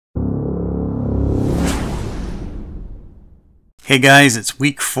Hey guys, it's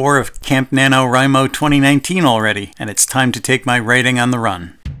week 4 of Camp Nano Rimo 2019 already, and it's time to take my writing on the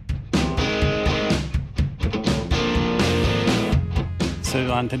run.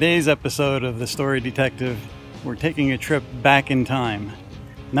 So on today's episode of The Story Detective, we're taking a trip back in time.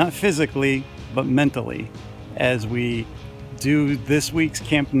 Not physically, but mentally, as we do this week's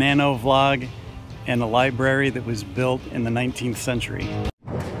Camp Nano vlog in a library that was built in the 19th century.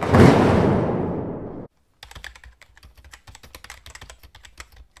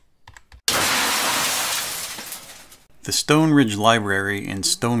 The Stone Ridge Library in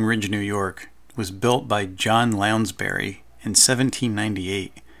Stone Ridge, New York was built by John Lounsbury in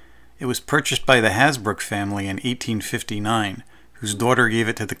 1798. It was purchased by the Hasbrook family in 1859, whose daughter gave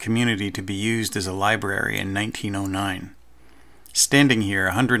it to the community to be used as a library in 1909. Standing here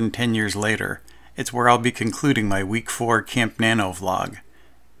 110 years later, it's where I'll be concluding my week 4 Camp Nano vlog,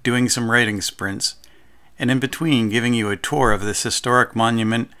 doing some writing sprints, and in between giving you a tour of this historic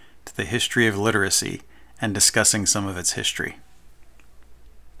monument to the history of literacy and discussing some of its history.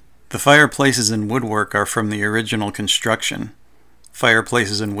 The fireplaces and woodwork are from the original construction.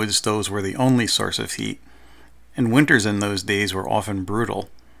 Fireplaces and wood stoves were the only source of heat, and winters in those days were often brutal.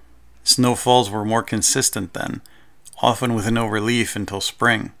 Snowfalls were more consistent then, often with no relief until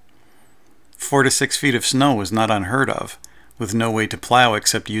spring. 4 to 6 feet of snow was not unheard of, with no way to plow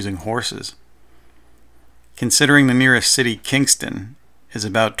except using horses. Considering the nearest city, Kingston, is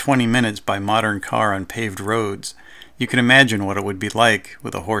about 20 minutes by modern car on paved roads, you can imagine what it would be like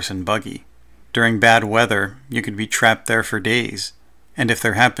with a horse and buggy. During bad weather, you could be trapped there for days, and if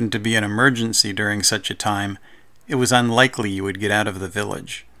there happened to be an emergency during such a time, it was unlikely you would get out of the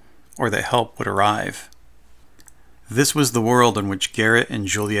village, or that help would arrive. This was the world in which Garrett and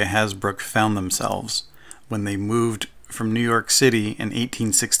Julia Hasbrook found themselves when they moved from New York City in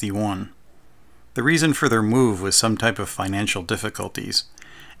 1861. The reason for their move was some type of financial difficulties,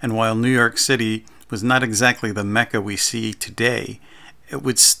 and while New York City was not exactly the Mecca we see today, it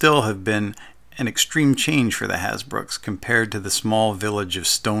would still have been an extreme change for the Hasbrooks compared to the small village of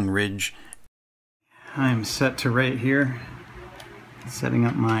Stone Ridge. I'm set to write here, setting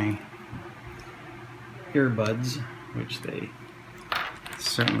up my earbuds, which they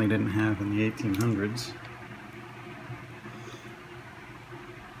certainly didn't have in the 1800s.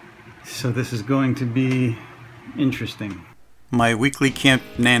 So this is going to be interesting. My weekly Camp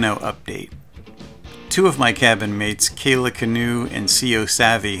Nano update. 2 of my cabin mates, Kayla Canoe and CO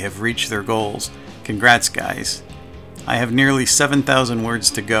Savvy, have reached their goals. Congrats, guys. I have nearly 7,000 words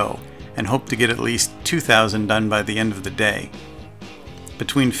to go, and hope to get at least 2,000 done by the end of the day.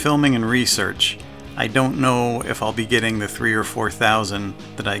 Between filming and research, I don't know if I'll be getting the 3,000 or 4,000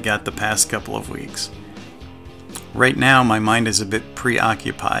 that I got the past couple of weeks. Right now, my mind is a bit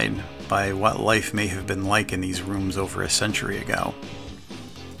preoccupied by what life may have been like in these rooms over a century ago.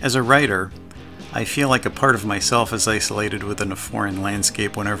 As a writer, I feel like a part of myself is isolated within a foreign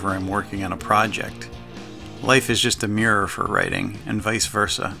landscape whenever I'm working on a project. Life is just a mirror for writing, and vice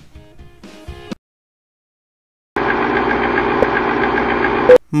versa.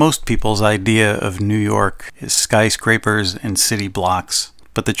 Most people's idea of New York is skyscrapers and city blocks,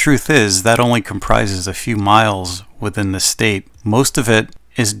 but the truth is that only comprises a few miles within the state. Most of it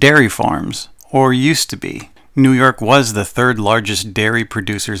is dairy farms, or used to be. New York was the 3rd largest dairy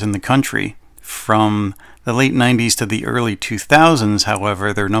producers in the country. From the late 90s to the early 2000s,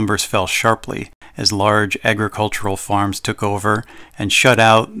 however, their numbers fell sharply as large agricultural farms took over and shut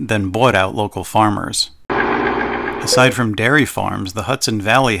out, then bought out local farmers. Aside from dairy farms, the Hudson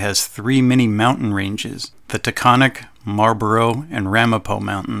Valley has 3 mini mountain ranges, the Taconic, Marlborough, and Ramapo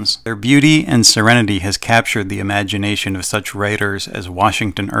Mountains. Their beauty and serenity has captured the imagination of such writers as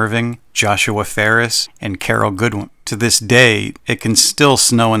Washington Irving, Joshua Ferris, and Carol Goodwin. To this day, it can still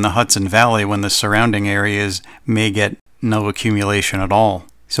snow in the Hudson Valley when the surrounding areas may get no accumulation at all.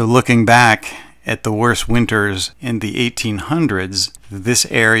 So looking back at the worst winters in the 1800s, this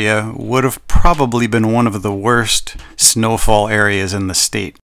area would have probably been one of the worst snowfall areas in the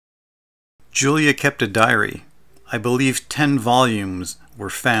state. Julia kept a diary. I believe 10 volumes were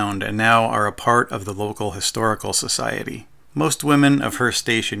found and now are a part of the local historical society. Most women of her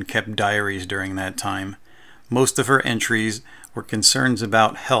station kept diaries during that time. Most of her entries were concerns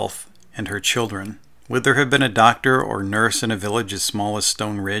about health and her children. Would there have been a doctor or nurse in a village as small as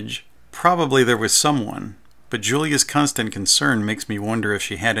Stone Ridge? Probably there was someone, but Julia's constant concern makes me wonder if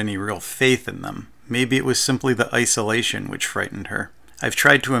she had any real faith in them. Maybe it was simply the isolation which frightened her. I've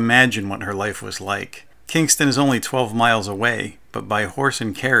tried to imagine what her life was like. Kingston is only 12 miles away, but by horse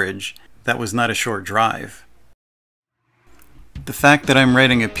and carriage, that was not a short drive. The fact that I'm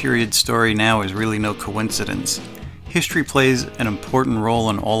writing a period story now is really no coincidence. History plays an important role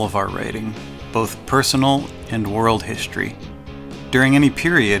in all of our writing, both personal and world history. During any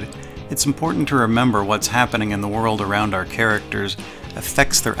period, it's important to remember what's happening in the world around our characters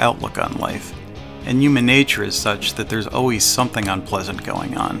affects their outlook on life, and human nature is such that there's always something unpleasant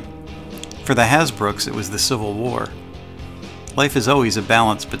going on. For the Hasbrooks, it was the Civil War. Life is always a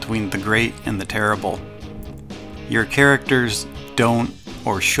balance between the great and the terrible. Your characters don't,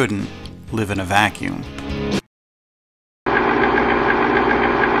 or shouldn't, live in a vacuum.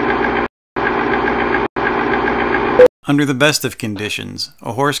 Under the best of conditions,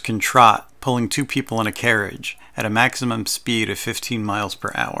 a horse can trot, pulling 2 people in a carriage, at a maximum speed of 15 miles per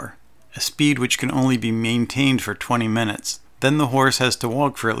hour, a speed which can only be maintained for 20 minutes. Then the horse has to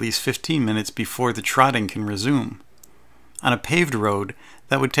walk for at least 15 minutes before the trotting can resume. On a paved road,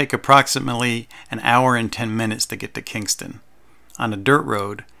 that would take approximately an hour and 10 minutes to get to Kingston. On a dirt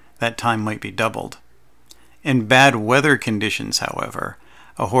road, that time might be doubled. In bad weather conditions, however,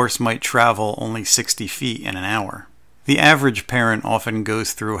 a horse might travel only 60 feet in an hour. The average parent often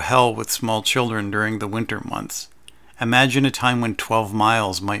goes through hell with small children during the winter months. Imagine a time when 12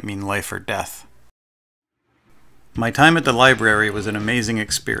 miles might mean life or death. My time at the library was an amazing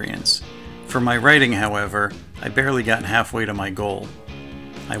experience. For my writing, however, I barely got halfway to my goal.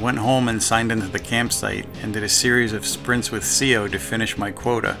 I went home and signed into the campsite and did a series of sprints with CO to finish my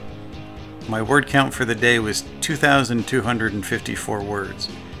quota. My word count for the day was 2,254 words,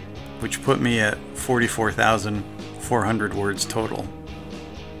 which put me at 44,400 words total.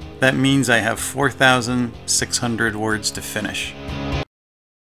 That means I have 4,600 words to finish.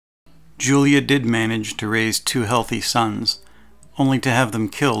 Julia did manage to raise 2 healthy sons, only to have them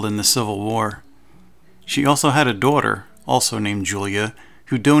killed in the Civil War. She also had a daughter, also named Julia,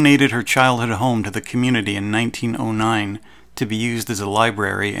 who donated her childhood home to the community in 1909 to be used as a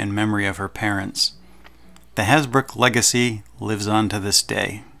library in memory of her parents. The Hasbrook legacy lives on to this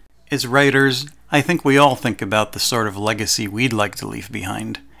day. As writers, I think we all think about the sort of legacy we'd like to leave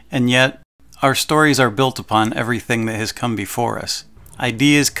behind. And yet, our stories are built upon everything that has come before us.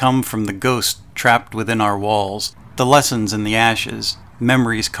 Ideas come from the ghost trapped within our walls, the lessons in the ashes,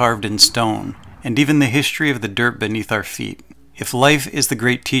 memories carved in stone, and even the history of the dirt beneath our feet. If life is the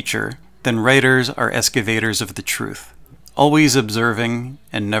great teacher, then writers are excavators of the truth, always observing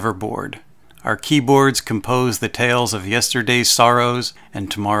and never bored. Our keyboards compose the tales of yesterday's sorrows and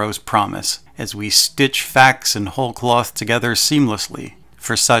tomorrow's promise, as we stitch facts and whole cloth together seamlessly,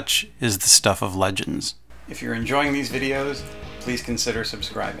 for such is the stuff of legends. If you're enjoying these videos, please consider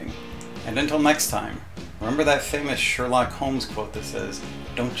subscribing. And until next time, remember that famous Sherlock Holmes quote that says,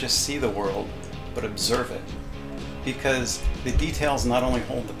 "Don't just see the world, but observe it." Because the details not only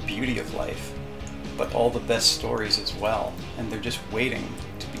hold the beauty of life, but all the best stories as well, and they're just waiting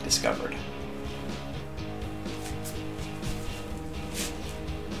to be discovered.